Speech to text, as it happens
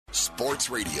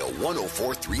Sports Radio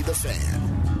 104.3 The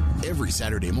Fan. Every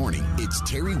Saturday morning, it's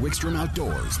Terry Wickstrom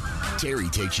Outdoors. Terry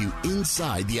takes you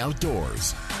inside the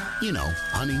outdoors. You know,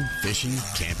 hunting, fishing,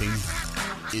 camping.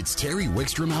 It's Terry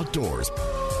Wickstrom Outdoors.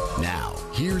 Now,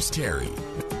 here's Terry.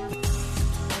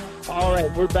 All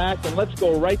right, we're back, and let's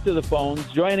go right to the phones.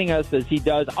 Joining us, as he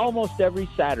does almost every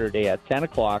Saturday at 10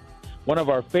 o'clock, one of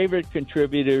our favorite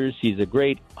contributors. He's a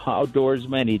great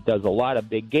outdoorsman. He does a lot of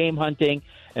big game hunting.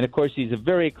 And, of course, he's a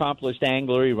very accomplished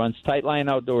angler. He runs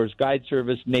Tightline Outdoors Guide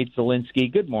Service. Nate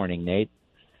Zielinski. Good morning, Nate.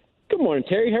 Good morning,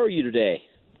 Terry. How are you today?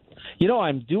 You know,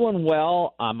 I'm doing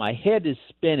well. My head is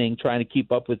spinning trying to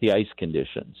keep up with the ice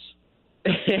conditions.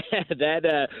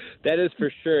 That is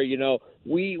for sure. You know,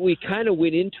 we kind of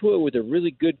went into it with a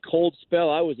really good cold spell.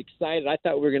 I was excited. I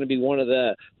thought we were going to be one of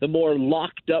the more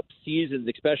locked up seasons,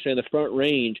 especially in the Front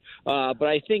Range. But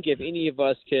I think if any of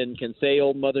us can say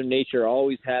old Mother Nature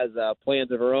always has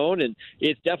plans of her own, and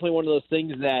it's definitely one of those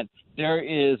things that there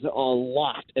is a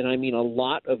lot, and I mean a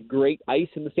lot of great ice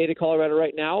in the state of Colorado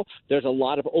right now. There's a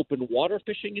lot of open water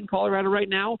fishing in Colorado right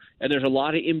now, and there's a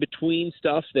lot of in-between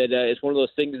stuff that is one of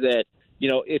those things that, you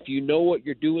know, if you know what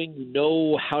you're doing, you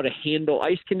know how to handle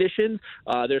ice conditions,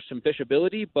 there's some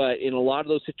fishability, but in a lot of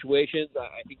those situations,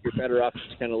 I think you're better off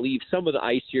to kind of leave some of the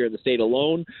ice here in the state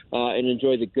alone and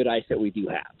enjoy the good ice that we do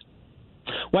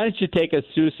have. Why don't you take us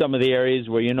through some of the areas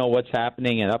where you know what's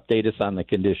happening and update us on the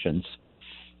conditions?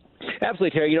 Absolutely,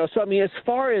 Terry. You know, so I mean, as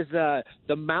far as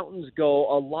the mountains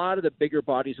go, a lot of the bigger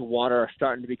bodies of water are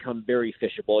starting to become very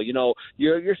fishable. You know,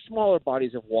 your smaller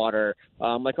bodies of water,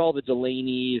 like all the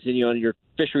Delaney's and, you know, your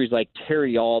fisheries like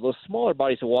Tarryall, those smaller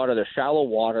bodies of water, they're shallow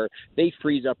water, they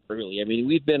freeze up early. I mean,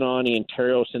 we've been on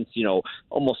Ontario since, you know,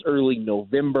 almost early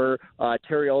November.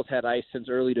 Tarryall's had ice since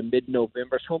early to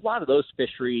mid-November. So a lot of those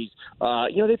fisheries,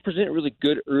 you know, they present really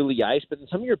good early ice, but in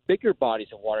some of your bigger bodies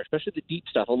of water, especially the deep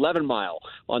stuff, 11 Mile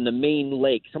on the main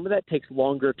lake, some of that takes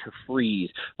longer to freeze.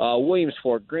 Williams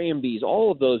Fork, Granby's,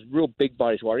 all of those real big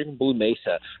bodies of water, even Blue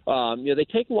Mesa, you know, they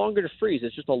take longer to freeze.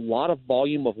 It's just a lot of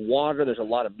volume of water. There's a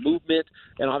lot of movement.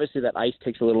 And obviously that ice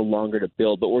takes a little longer to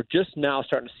build. But we're just now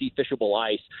starting to see fishable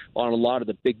ice on a lot of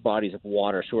the big bodies of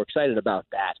water. So we're excited about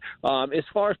that. As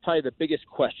far as probably the biggest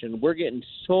question, we're getting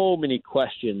so many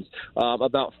questions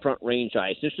about Front Range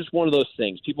ice. It's just one of those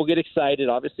things. People get excited.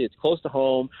 Obviously, it's close to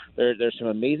home. There's some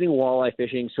amazing walleye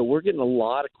fishing. So we're getting a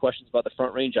lot of questions about the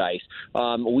Front Range ice.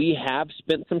 We have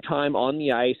spent some time on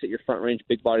the ice at your Front Range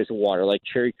big bodies of water like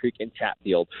Cherry Creek and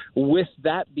Chatfield. With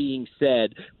that being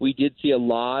said, we did see a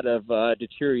lot of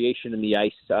deterioration in the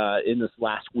ice in this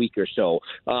last week or so.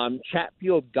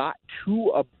 Chatfield got to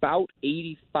about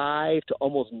 85 to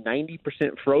almost 90%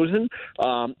 frozen.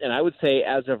 And I would say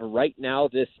as of right now,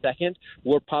 this second,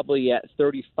 we're probably at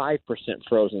 35%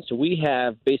 frozen. So we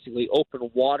have basically open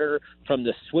water from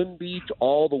the swim beach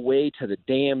all the way to the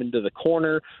dam into the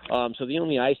corner. So the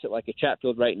only ice at like a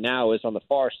Chatfield right now is on the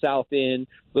far south end,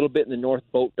 a little bit in the North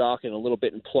Boat Dock, and a little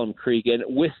bit in Plum Creek. And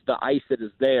with the ice that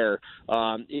is there,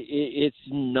 it's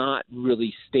not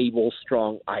really stable,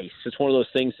 strong ice. It's one of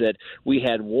those things that we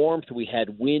had warmth, we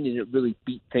had wind, and it really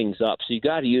beat things up. So you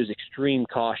got to use extreme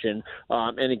caution.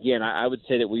 And again, I would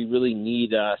say that we really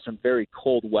need some very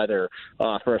cold weather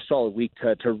for a solid week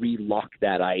to relock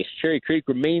that ice. Cherry Creek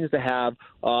remains to have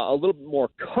a little bit more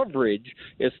coverage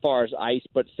as far as ice,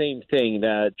 but same thing.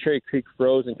 Cherry Creek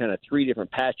froze in kind of three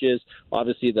different patches.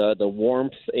 Obviously, the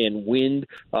warmth and wind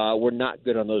were not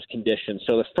good on those conditions.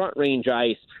 So the Front Range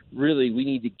ice, really, we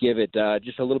need to give it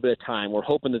just a little bit of time. We're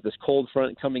hoping that this cold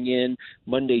front coming in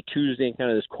Monday, Tuesday, and kind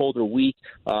of this colder week,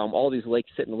 all these lakes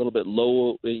sitting a little bit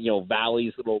low, you know,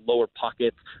 valleys, little lower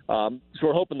pockets. So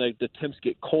we're hoping that the temps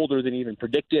get colder than even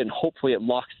predicted, and hopefully it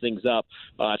locks things up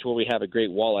to where we have a great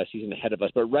walleye season ahead of us.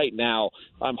 But right now,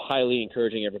 I'm highly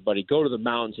encouraging everybody, go to the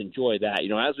mountains, enjoy that. You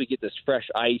know, as we get this fresh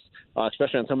ice,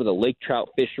 especially on some of the lake trout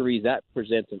fisheries, that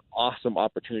presents an awesome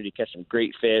opportunity to catch some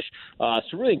great fish. So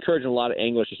really encouraging a lot of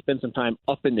anglers to spend some time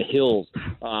up in the hills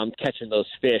catching those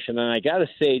fish. And then I got to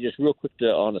say, just real quick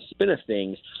on the spin of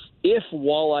things, if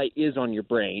walleye is on your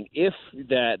brain, if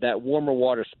that warmer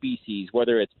water species,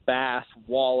 whether it's bass,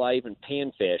 walleye, even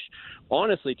panfish,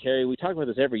 honestly, Terry, we talk about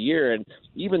this every year, and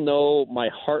even though my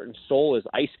heart and soul is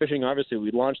ice fishing, obviously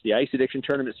we launched the Ice Addiction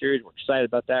Tournament Series. We're excited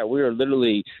about that. We are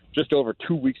literally just over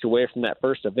 2 weeks away from that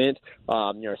first event,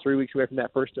 3 weeks away from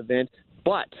that first event.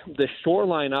 But the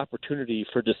shoreline opportunity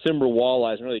for December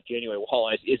walleyes and really January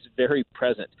walleyes is very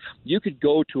present. You could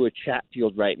go to a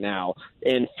Chatfield right now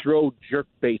and throw jerk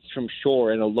baits from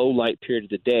shore in a low light period of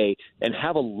the day and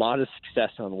have a lot of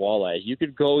success on walleyes. You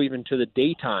could go even to the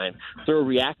daytime, throw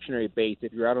reactionary baits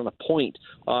if you're out on a point,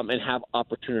 and have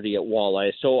opportunity at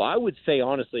walleyes. So I would say,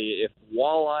 honestly, if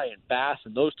walleye and bass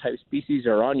and those type of species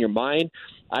are on your mind,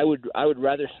 I would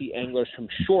rather see anglers from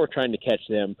shore trying to catch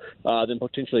them than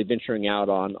potentially venturing out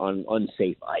on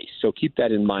unsafe ice. So keep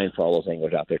that in mind for all those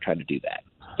anglers out there trying to do that.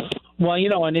 Well,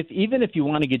 and even if you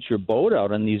want to get your boat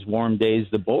out on these warm days,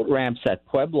 the boat ramps at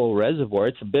Pueblo Reservoir,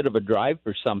 it's a bit of a drive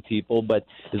for some people, but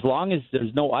as long as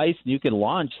there's no ice and you can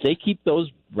launch, they keep those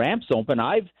ramps open.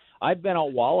 I've been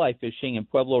out walleye fishing in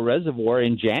Pueblo Reservoir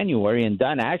in January and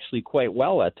done actually quite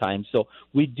well at times. So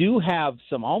we do have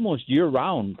some almost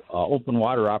year-round open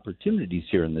water opportunities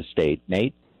here in the state,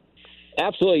 Nate.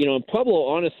 Absolutely. In Pueblo,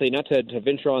 honestly, not to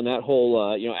venture on that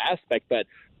whole aspect, but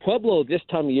Pueblo this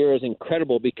time of year is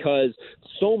incredible because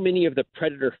so many of the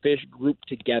predator fish group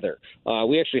together.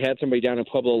 We actually had somebody down in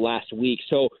Pueblo last week.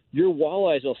 So your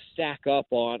walleyes will stack up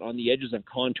on the edges of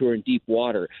contour and deep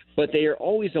water, but they are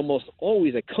almost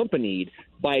always accompanied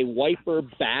by wiper,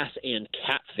 bass, and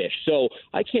catfish. So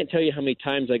I can't tell you how many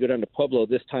times I go down to Pueblo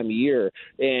this time of year,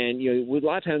 and a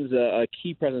lot of times a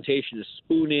key presentation is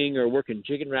spooning or working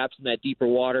jigging wraps in that deeper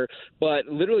water. But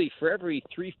literally for every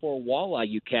 3-4 walleye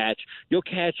you catch, you'll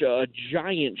catch a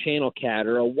giant channel cat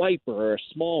or a wiper or a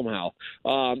smallmouth.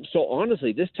 So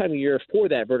honestly, this time of year for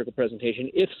that vertical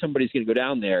presentation, if somebody's going to go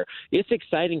down there, it's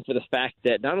exciting for the fact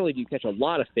that not only do you catch a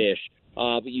lot of fish,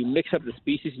 but you mix up the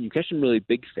species and you catch some really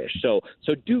big fish. So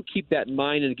do keep that in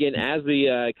mind. And again, as we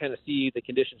kind of see the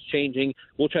conditions changing,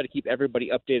 we'll try to keep everybody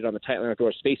updated on the Tightline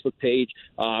Outdoors Facebook page.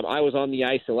 I was on the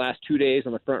ice the last 2 days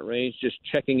on the Front Range, just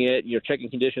checking it, checking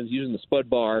conditions, using the Spud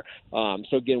Bar.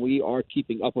 So again, we are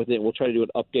keeping up with it. We'll try to do an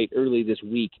update early this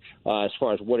week as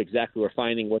far as what exactly we're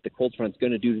finding, what the cold front's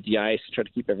going to do to the ice, try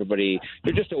to keep everybody,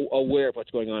 you're just aware of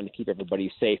what's going on to keep everybody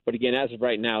safe. But again, as of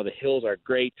right now, the hills are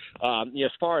great.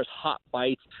 As far as hot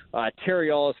bites, Terry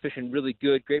All is fishing really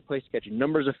good. Great place to catch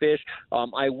numbers of fish.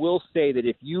 I will say that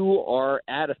if you are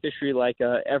at a fishery like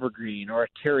Evergreen or a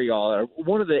Terry All, or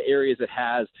one of the areas that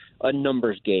has a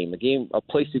numbers game, a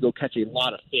place to go catch a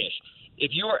lot of fish,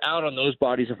 if you are out on those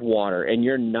bodies of water and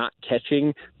you're not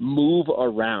catching, move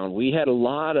around. We had a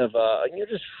lot of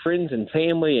just friends and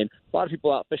family and a lot of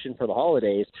people out fishing for the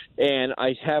holidays, and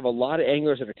I have a lot of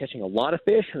anglers that are catching a lot of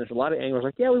fish, and there's a lot of anglers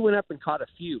like, we went up and caught a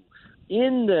few.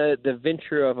 In the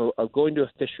venture of going to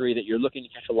a fishery that you're looking to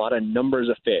catch a lot of numbers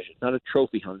of fish, it's not a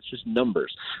trophy hunt, it's just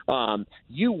numbers.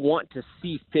 You want to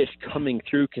see fish coming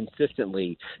through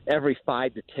consistently every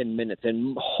 5 to 10 minutes,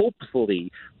 and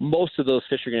hopefully most of those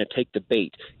fish are going to take the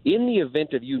bait. In the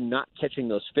event of you not catching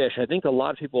those fish, I think a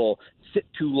lot of people sit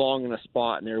too long in a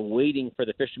spot and they're waiting for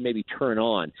the fish to maybe turn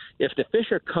on. If the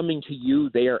fish are coming to you,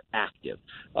 they are active.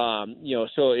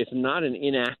 So it's not an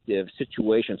inactive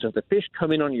situation. So if the fish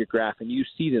come in on your graph and you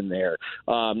see them there,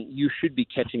 you should be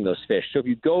catching those fish. So if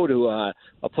you go to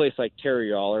a place like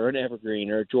Terry All or an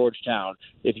Evergreen or Georgetown,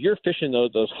 if you're fishing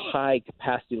those high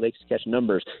capacity lakes to catch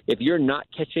numbers, if you're not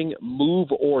catching, move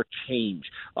or change.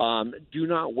 Do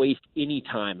not waste any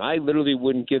time. I literally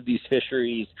wouldn't give these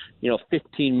fisheries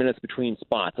 15 minutes between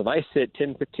spots. If I sit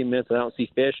 10, 15 minutes and I don't see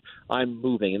fish, I'm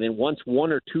moving. And then once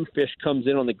 1 or 2 fish comes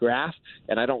in on the graph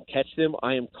and I don't catch them,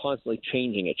 I am constantly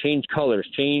changing it. Change colors,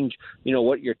 change,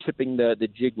 what you're tipping the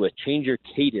jig with, change your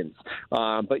cadence.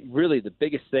 But really the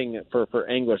biggest thing for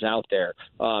anglers out there,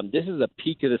 this is the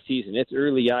peak of the season. It's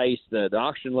early ice. The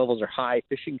oxygen levels are high.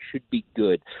 Fishing should be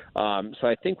good. So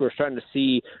I think we're starting to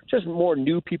see just more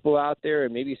new people out there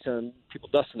and maybe some people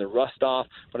dusting the rust off.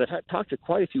 But I've talked to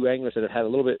quite a few anglers that have had a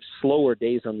little bit slower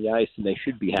days on the ice than they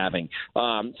should be having.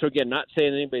 So again, not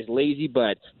saying anybody's lazy,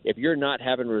 but if you're not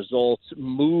having results,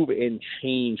 move and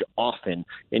change often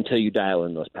until you dial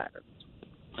in those patterns.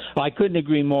 Well, I couldn't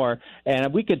agree more,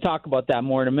 and we could talk about that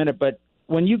more in a minute, but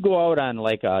when you go out on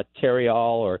like a Terry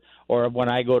All or when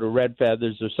I go to Red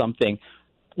Feathers or something,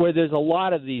 where there's a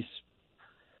lot of these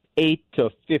 8 to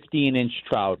 15-inch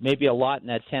trout, maybe a lot in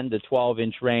that 10 to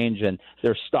 12-inch range, and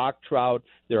they're stock trout,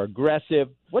 they're aggressive.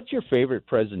 What's your favorite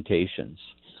presentations?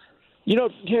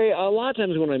 Terry, a lot of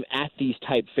times when I'm at these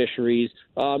type fisheries,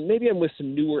 maybe I'm with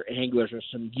some newer anglers or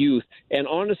some youth, and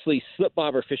honestly, slip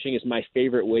bobber fishing is my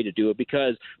favorite way to do it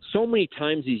because so many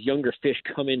times these younger fish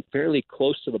come in fairly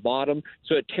close to the bottom.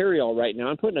 So at Terry All right now,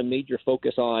 I'm putting a major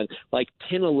focus on like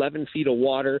 10, 11 feet of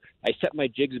water. I set my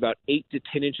jigs about 8 to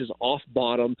 10 inches off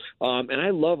bottom, and I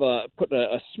love putting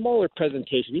a smaller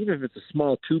presentation, even if it's a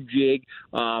small tube jig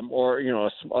or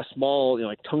a small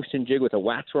like tungsten jig with a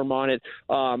wax worm on it.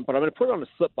 But I'm going to put it on a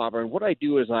slip bobber, and what I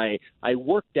do is I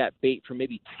work that bait for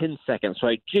maybe 10 seconds. So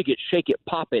I jig it, shake it,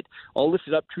 pop it. I'll lift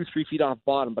it up 2-3 feet off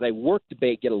bottom, but I work the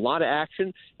bait, get a lot of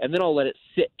action, and then I'll let it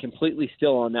sit completely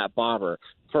still on that bobber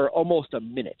for almost a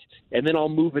minute, and then I'll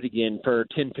move it again for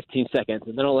 10, 15 seconds,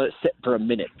 and then I'll let it sit for a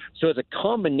minute. So it's a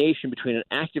combination between an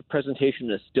active presentation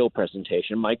and a still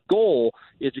presentation. My goal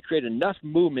is to create enough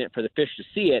movement for the fish to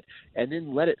see it, and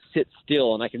then let it sit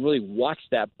still, and I can really watch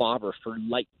that bobber for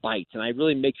light bites, and I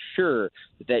really make sure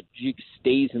that jig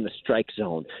stays in the strike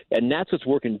zone, and that's what's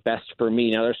working best for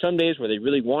me. Now, there's some days where they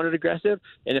really want it aggressive,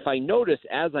 and if I notice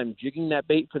as I'm jigging that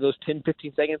bait for those 10,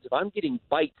 15 seconds, if I'm getting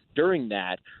bites during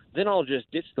that, then I'll just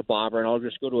ditch the bobber and I'll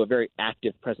just go to a very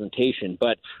active presentation.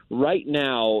 But right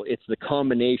now, it's the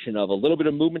combination of a little bit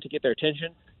of movement to get their attention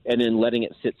and then letting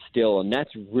it sit still. And that's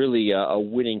really a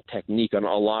winning technique on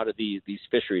a lot of these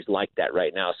fisheries like that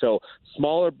right now. So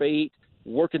smaller bait,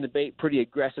 working the bait pretty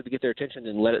aggressive to get their attention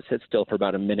and let it sit still for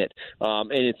about a minute.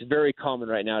 And it's very common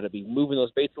right now to be moving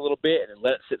those baits a little bit and then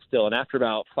let it sit still. And after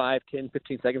about 5, 10,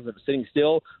 15 seconds of sitting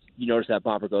still, you notice that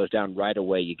bobber goes down right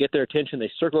away. You get their attention, they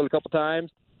circle it a couple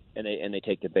times, and they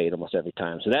take the bait almost every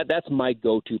time. So that's my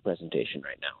go-to presentation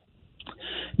right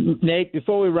now. Nate,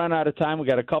 before we run out of time, we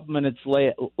got a couple minutes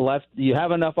left. Do you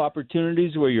have enough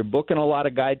opportunities where you're booking a lot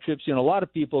of guide trips? You know, a lot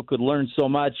of people could learn so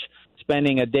much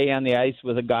spending a day on the ice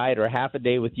with a guide or half a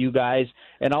day with you guys.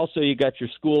 And also you got your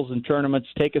schools and tournaments.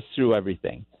 Take us through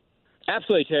everything.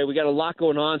 Absolutely, Terry. We got a lot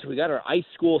going on. So we got our ice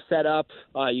school set up.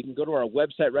 You can go to our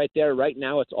website right there. Right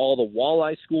now, it's all the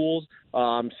walleye schools.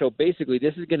 So basically,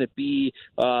 this is going to be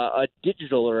a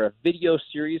digital or a video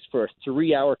series for a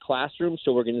 3-hour classroom.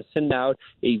 So we're going to send out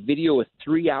a video with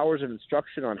 3 hours of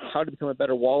instruction on how to become a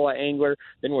better walleye angler.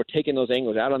 Then we're taking those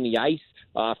anglers out on the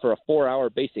ice for a 4-hour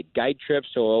basic guide trip.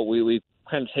 So we've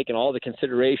kind of taken all the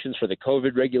considerations for the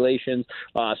COVID regulations.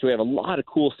 So we have a lot of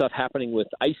cool stuff happening with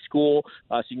Ice School.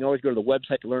 So you can always go to the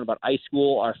website to learn about Ice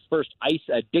School. Our first ice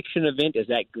addiction event is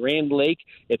at Grand Lake.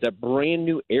 It's a brand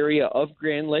new area of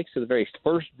Grand Lake. So the very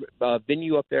first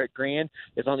venue up there at Grand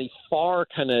is on the far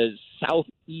kind of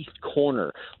southeast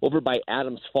corner over by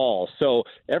Adams Falls. So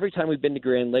every time we've been to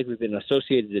Grand Lake, we've been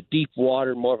associated to deep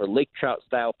water, more of a lake trout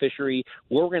style fishery.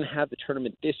 Where we're going to have the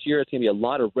tournament this year, it's going to be a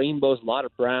lot of rainbows, a lot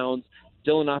of browns,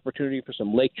 still an opportunity for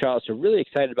some lake trout. So really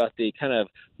excited about the kind of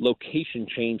location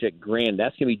change at Grand.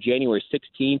 That's going to be January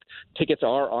 16th. Tickets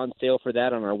are on sale for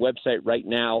that on our website right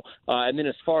now. And then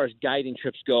as far as guiding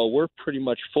trips go, we're pretty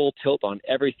much full tilt on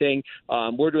everything.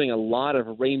 We're doing a lot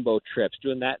of rainbow trips,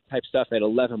 doing that type stuff at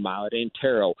 11 Mile, at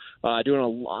Antero, doing a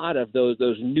lot of those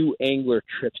new angler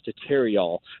trips to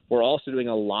Tarryall. We're also doing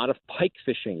a lot of pike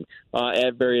fishing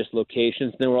at various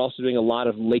locations. And then we're also doing a lot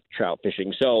of lake trout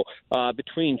fishing. So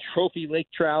between trophy lake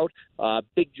trout,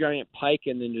 big giant pike,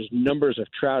 and then just numbers of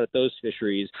trout at those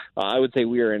fisheries, I would say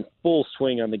we are in full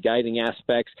swing on the guiding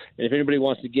aspects. And if anybody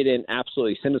wants to get in,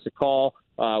 absolutely send us a call.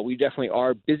 We definitely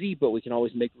are busy, but we can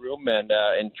always make room and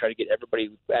try to get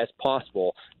everybody as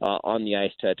possible on the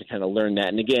ice to kind of learn that.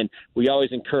 And again, we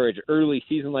always encourage early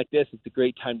season like this. It's a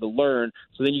great time to learn,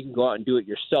 so then you can go out and do it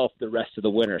yourself the rest of the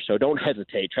winter. So don't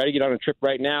hesitate. Try to get on a trip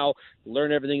right now,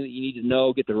 learn everything that you need to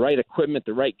know, get the right equipment,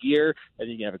 the right gear, and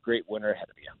then you can have a great winter ahead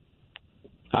of you.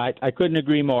 I couldn't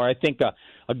agree more. I think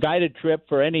a guided trip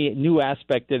for any new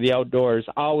aspect of the outdoors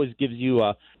always gives you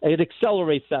it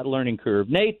accelerates that learning curve.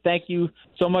 Nate, thank you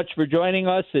so much for joining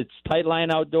us. It's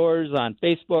Tightline Outdoors on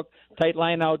Facebook,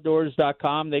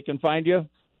 tightlineoutdoors.com. They can find you.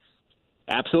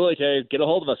 Absolutely, Terry. Get a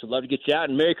hold of us. We'd love to get you out,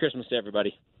 and Merry Christmas to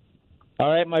everybody. All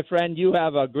right, my friend. You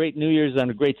have a great New Year's and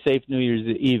a great safe New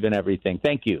Year's Eve and everything.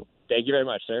 Thank you. Thank you very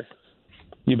much, sir.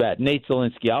 You bet. Nate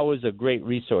Zielinski, always a great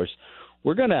resource.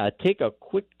 We're going to take a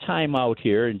quick time out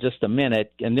here in just a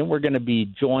minute, and then we're going to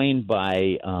be joined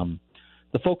by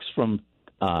the folks from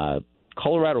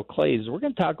Colorado Clays. We're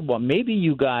going to talk about maybe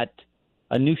you got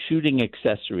a new shooting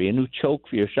accessory, a new choke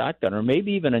for your shotgun, or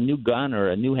maybe even a new gun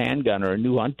or a new handgun or a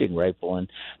new hunting rifle. And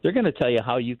they're going to tell you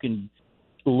how you can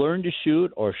learn to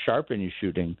shoot or sharpen your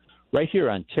shooting right here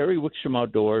on Terry Wickstrom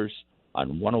Outdoors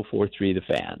on 104.3 The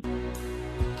Fan.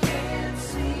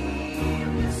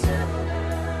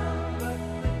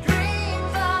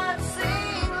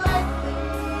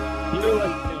 You're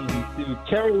listening to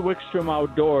Terry Wickstrom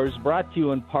Outdoors, brought to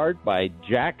you in part by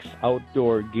Jack's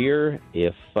Outdoor Gear.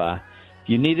 If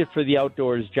you need it for the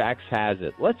outdoors, Jack's has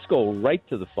it. Let's go right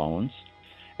to the phones.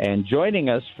 And joining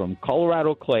us from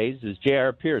Colorado Clays is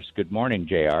J.R. Pierce. Good morning,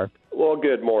 J.R. Well,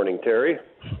 good morning, Terry.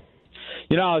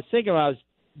 You know, I was thinking when I was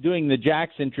doing the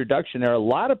Jack's introduction there, a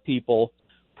lot of people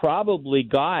probably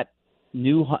got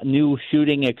new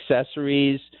shooting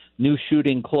accessories, new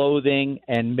shooting clothing,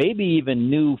 and maybe even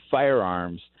new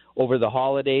firearms over the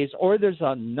holidays, or there's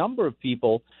a number of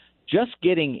people just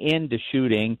getting into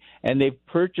shooting, and they've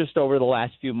purchased over the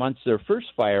last few months their first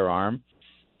firearm,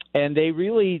 and they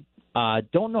really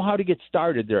don't know how to get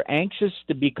started. They're anxious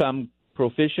to become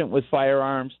proficient with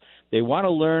firearms. They want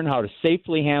to learn how to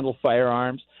safely handle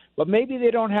firearms, but maybe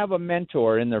they don't have a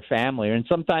mentor in their family, and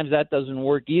sometimes that doesn't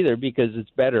work either because it's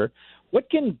better. What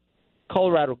can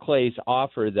Colorado Clays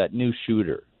offer that new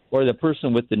shooter or the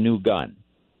person with the new gun?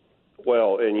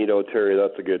 Well, and Terry,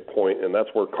 that's a good point, and that's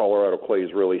where Colorado Clays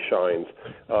really shines.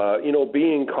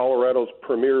 Being Colorado's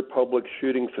premier public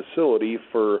shooting facility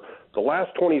for the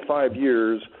last 25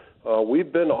 years,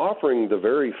 we've been offering the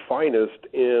very finest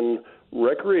in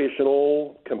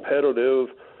recreational, competitive,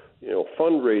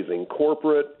 fundraising,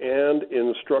 corporate, and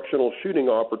instructional shooting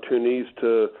opportunities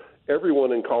to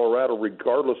everyone in Colorado,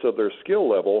 regardless of their skill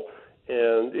level.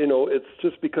 And, it's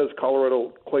just because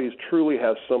Colorado Clays truly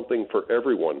has something for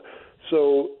everyone.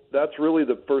 So that's really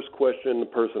the first question the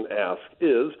person asks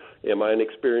is, am I an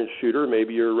experienced shooter?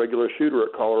 Maybe you're a regular shooter at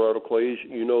Colorado Clays.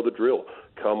 You know the drill.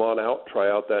 Come on out, try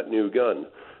out that new gun.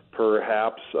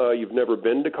 Perhaps you've never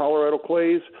been to Colorado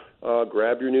Clays.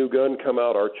 Grab your new gun, come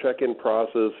out. Our check-in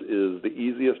process is the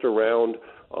easiest around.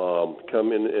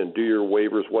 Come in and do your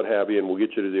waivers, what have you, and we'll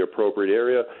get you to the appropriate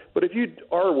area. But if you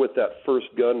are with that first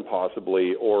gun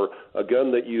possibly, or a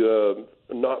gun that you're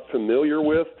not familiar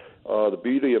with, the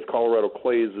beauty of Colorado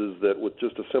Clays is that with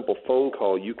just a simple phone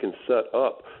call, you can set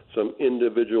up some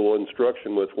individual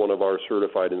instruction with one of our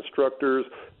certified instructors,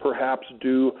 perhaps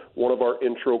do one of our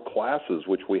intro classes,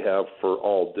 which we have for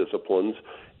all disciplines,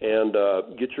 and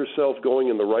get yourself going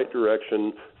in the right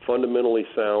direction, fundamentally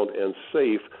sound and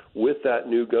safe with that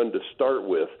new gun to start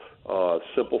with.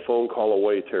 Simple phone call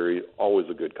away, Terry, always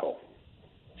a good call.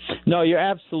 No, you're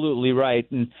absolutely right.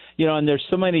 And, and there's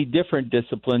so many different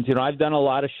disciplines. I've done a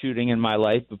lot of shooting in my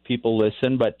life, but people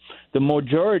listen. But the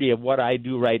majority of what I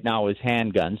do right now is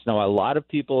handguns. Now, a lot of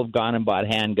people have gone and bought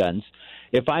handguns.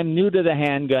 If I'm new to the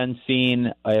handgun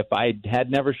scene, if I had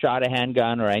never shot a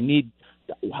handgun or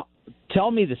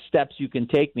tell me the steps you can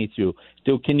take me through.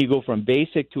 Can you go from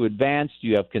basic to advanced? Do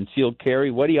you have concealed carry?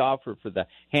 What do you offer for the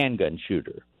handgun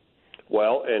shooter?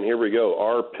 Well, and here we go.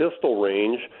 Our pistol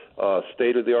range,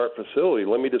 state-of-the-art facility.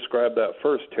 Let me describe that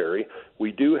first, Terry.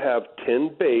 We do have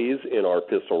 10 bays in our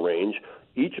pistol range.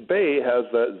 Each bay has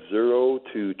that 0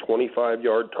 to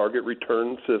 25-yard target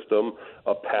return system,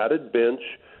 a padded bench,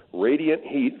 radiant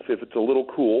heat if it's a little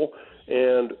cool,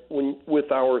 and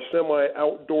with our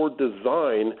semi-outdoor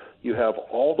design, you have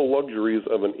all the luxuries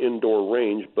of an indoor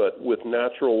range, but with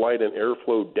natural light and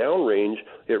airflow downrange,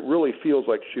 it really feels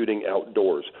like shooting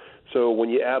outdoors. So when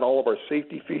you add all of our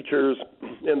safety features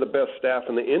and the best staff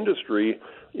in the industry,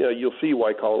 you'll see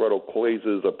why Colorado Clays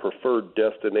is a preferred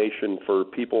destination for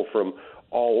people from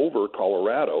all over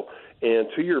Colorado. And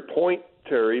to your point,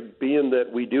 Terry, being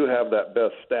that we do have that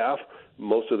best staff,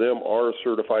 most of them are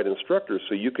certified instructors,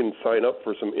 so you can sign up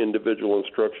for some individual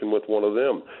instruction with one of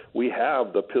them. We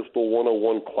have the Pistol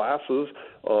 101 classes,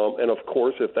 and of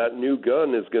course, if that new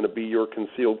gun is going to be your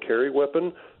concealed carry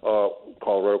weapon,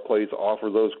 Colorado Clays offer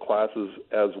those classes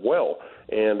as well.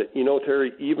 And,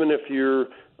 Terry, even if you're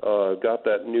got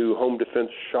that new home defense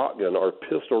shotgun, our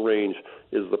pistol range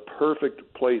is the perfect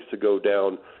place to go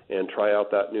down and try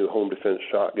out that new home defense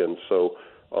shotgun. So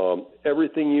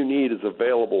everything you need is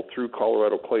available through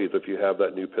Colorado Clays if you have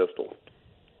that new pistol.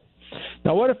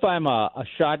 Now, what if I'm a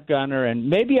shotgunner, and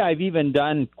maybe I've even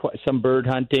done some bird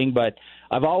hunting, but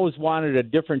I've always wanted a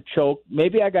different choke.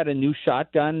 Maybe I got a new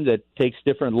shotgun that takes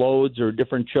different loads or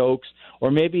different chokes,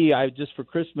 or maybe I just for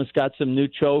Christmas got some new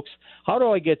chokes. How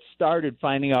do I get started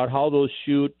finding out how those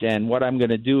shoot and what I'm going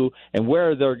to do and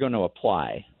where they're going to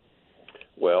apply?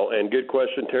 Well, and good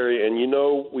question, Terry. And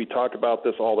we talk about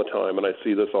this all the time, and I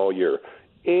see this all year.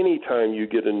 Anytime you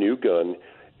get a new gun,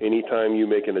 anytime you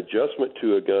make an adjustment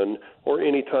to a gun, or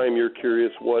anytime you're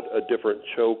curious what a different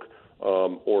choke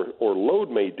or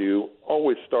load may do,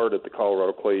 always start at the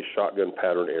Colorado Clays shotgun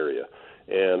pattern area.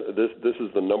 And this is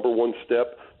the number one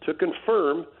step to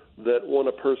confirm that when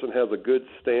a person has a good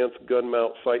stance, gun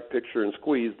mount, sight picture, and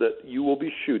squeeze, that you will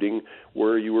be shooting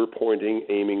where you were pointing,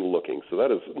 aiming, looking. So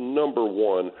that is number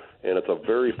one, and it's a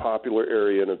very popular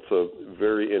area, and it's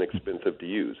very inexpensive to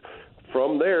use.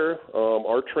 From there,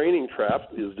 our training trap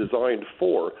is designed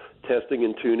for testing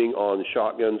and tuning on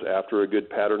shotguns after a good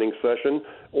patterning session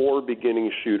or beginning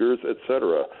shooters,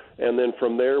 etc. And then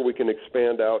from there, we can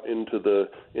expand out into the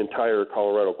entire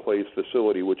Colorado Clays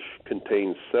facility, which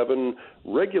contains 7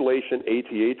 regulation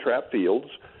ATA trap fields.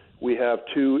 We have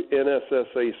 2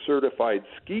 NSSA certified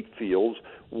skeet fields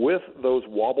with those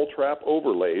wobble trap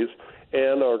overlays.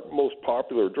 And our most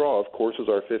popular draw, of course, is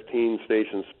our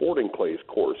 15-station Sporting Clays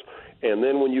course. And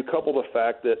then when you couple the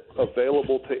fact that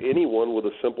available to anyone with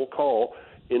a simple call,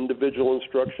 individual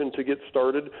instruction to get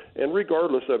started, and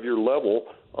regardless of your level,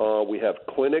 we have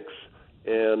clinics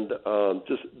and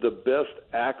just the best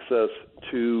access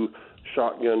to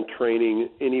shotgun training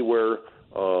anywhere.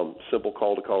 Simple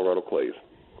call to Colorado Clays.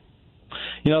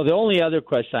 You know, the only other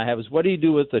question I have is, what do you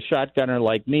do with a shotgunner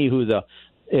like me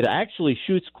it actually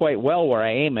shoots quite well where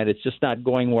I aim it. It's just not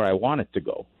going where I want it to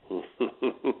go.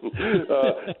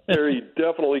 Terry,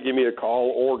 definitely give me a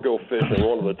call or go fishing,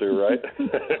 one of the two,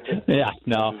 right? Yeah,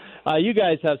 no. You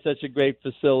guys have such a great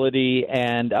facility,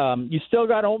 and you still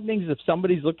got openings if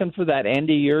somebody's looking for that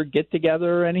end-of-year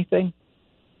get-together or anything?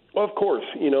 Well, of course.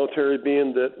 You know, Terry,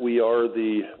 being that we are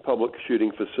the public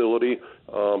shooting facility,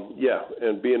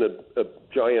 and being a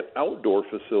giant outdoor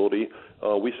facility,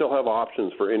 we still have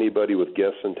options for anybody with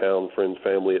guests in town, friends,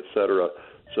 family, et cetera.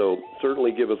 So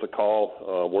certainly give us a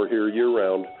call. We're here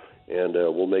year-round, and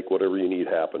we'll make whatever you need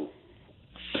happen.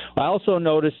 I also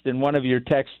noticed in one of your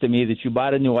texts to me that you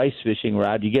bought a new ice fishing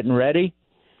rod. You getting ready?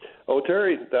 Oh,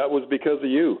 Terry, that was because of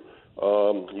you.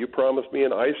 You promised me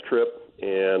an ice trip,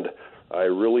 and I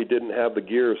really didn't have the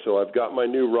gear, so I've got my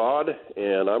new rod,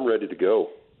 and I'm ready to go.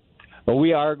 Well,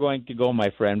 we are going to go,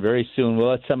 my friend, very soon.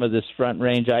 We'll let some of this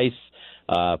front-range ice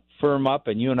firm up,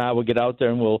 and you and I will get out there,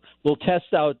 and we'll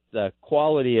test out the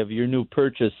quality of your new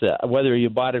purchase, whether you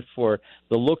bought it for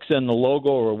the looks and the logo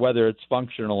or whether it's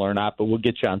functional or not, but we'll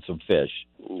get you on some fish.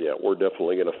 Yeah, we're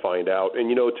definitely going to find out. And,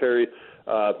 you know, Terry,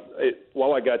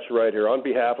 while I got you right here, on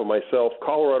behalf of myself,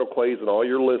 Colorado Clays, and all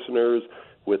your listeners,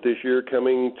 with this year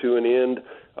coming to an end,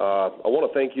 I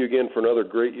want to thank you again for another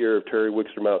great year of Terry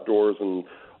Wickstrom Outdoors and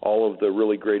all of the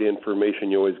really great information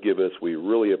you always give us. We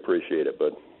really appreciate it,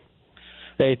 bud.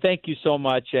 Hey, thank you so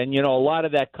much. And, you know, a lot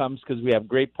of that comes because we have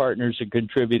great partners and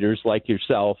contributors like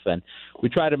yourself, and we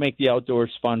try to make the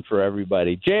outdoors fun for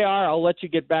everybody. JR, I'll let you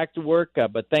get back to work,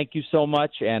 but thank you so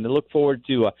much, and I do look forward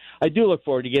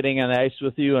to getting on the ice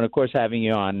with you and, of course, having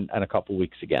you on in a couple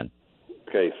weeks again.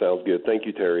 Okay, sounds good. Thank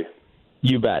you, Terry.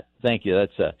 You bet. Thank you.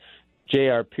 That's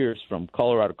J.R. Pierce from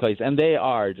Colorado Clays, and they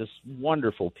are just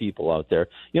wonderful people out there.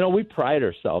 You know, we pride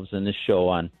ourselves in this show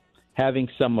on having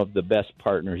some of the best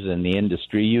partners in the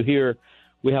industry. You hear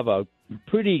we have a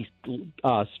pretty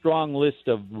strong list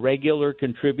of regular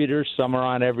contributors. Some are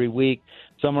on every week,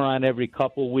 some are on every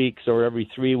couple weeks or every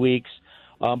 3 weeks.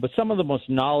 But some of the most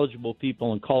knowledgeable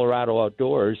people in Colorado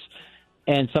outdoors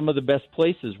and some of the best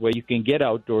places where you can get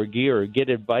outdoor gear or get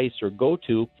advice or go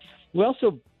to. We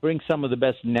also bring some of the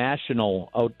best national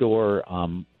outdoor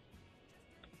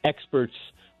experts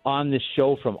on this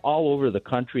show from all over the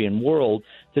country and world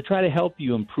to try to help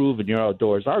you improve in your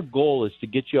outdoors. Our goal is to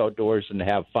get you outdoors and to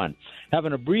have fun. Have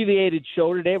an abbreviated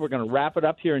show today. We're going to wrap it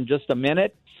up here in just a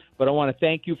minute, but I want to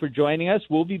thank you for joining us.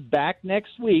 We'll be back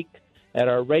next week at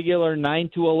our regular 9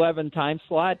 to 11 time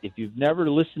slot. If you've never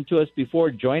listened to us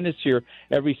before, join us here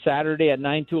every Saturday at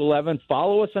 9 to 11.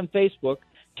 Follow us on Facebook,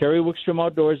 Terry Wickstrom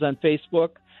Outdoors on Facebook,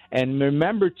 and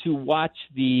remember to watch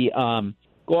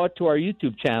go out to our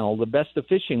YouTube channel, The Best of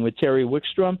Fishing with Terry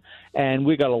Wickstrom, and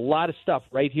we got a lot of stuff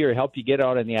right here to help you get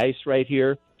out on the ice right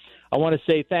here. I want to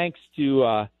say thanks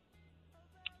to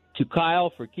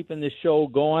Kyle for keeping this show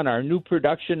going, our new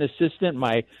production assistant,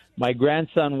 my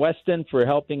grandson Weston for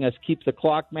helping us keep the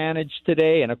clock managed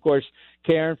today, and, of course,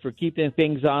 Karen for keeping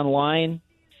things online.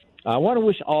 I want to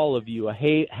wish all of you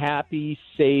a happy,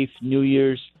 safe New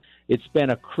Year's. It's been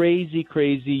a crazy,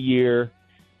 crazy year,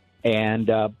 and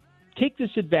take this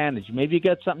advantage. Maybe you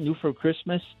got something new for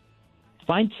Christmas.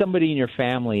 Find somebody in your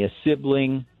family, a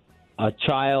sibling, a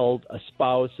child, a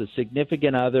spouse, a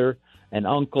significant other, an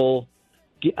uncle,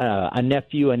 a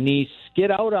nephew, a niece.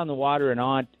 Get out on the water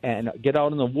and get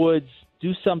out in the woods.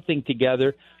 Do something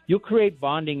together. You'll create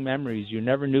bonding memories you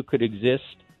never knew could exist.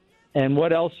 And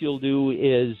what else you'll do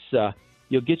is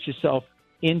you'll get yourself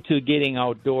into getting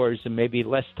outdoors and maybe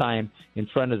less time in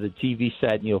front of the TV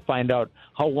set, and you'll find out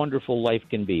how wonderful life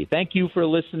can be. Thank you for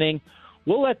listening.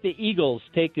 We'll let the Eagles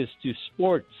take us to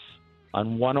sports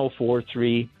on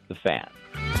 104.3 The Fan.